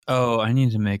Oh, I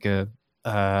need to make a.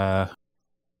 I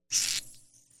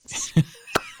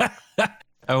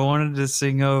wanted to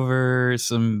sing over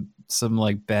some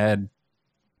like bad,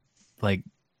 like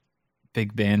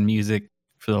big band music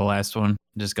for the last one.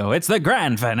 Just go. It's the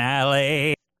grand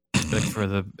finale. Like for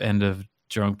the end of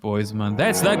Drunk Boys Month.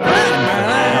 That's the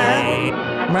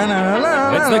grand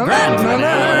finale. It's the grand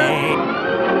finale.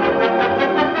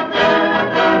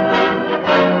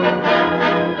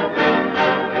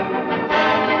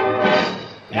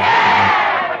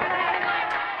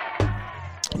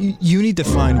 You need to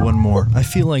find one more. I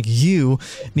feel like you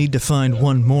need to find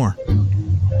one more. What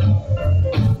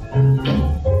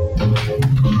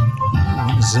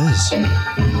is this? Oh,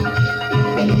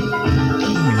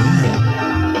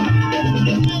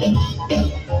 yeah.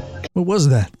 What was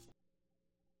that?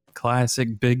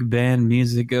 Classic big band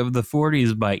music of the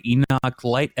 40s by Enoch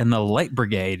Light and the Light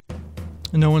Brigade.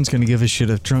 No one's going to give a shit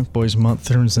if Drunk Boys Month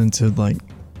turns into, like,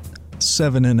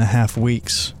 7.5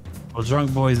 weeks. Well,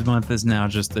 Drunk Boys Month is now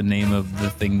just the name of the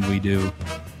thing we do.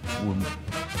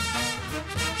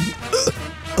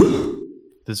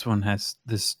 This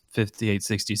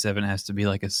 5867 has to be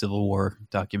like a Civil War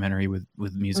documentary with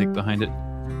music behind it.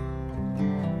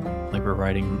 Like we're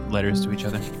writing letters to each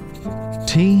other.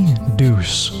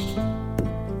 T-Deuce.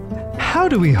 How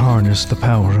do we harness the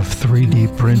power of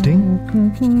 3D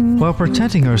printing while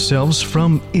protecting ourselves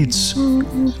from its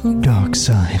dark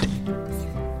side?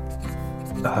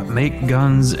 Make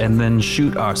guns and then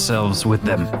shoot ourselves with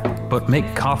them. But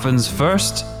make coffins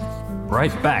first.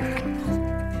 Right back.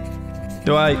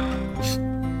 Do I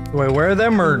wear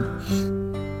them or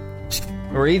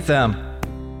eat them?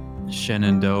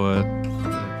 Shenandoah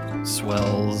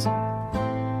swells. I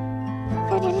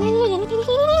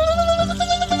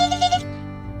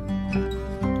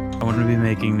want to be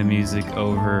making the music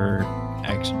over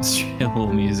action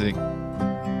chill music.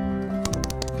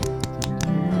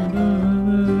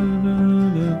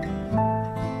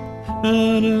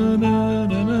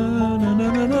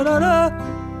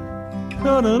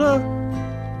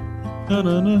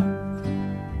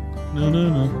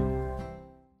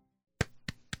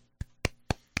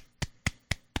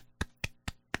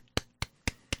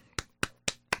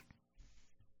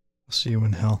 I'll see you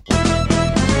in hell.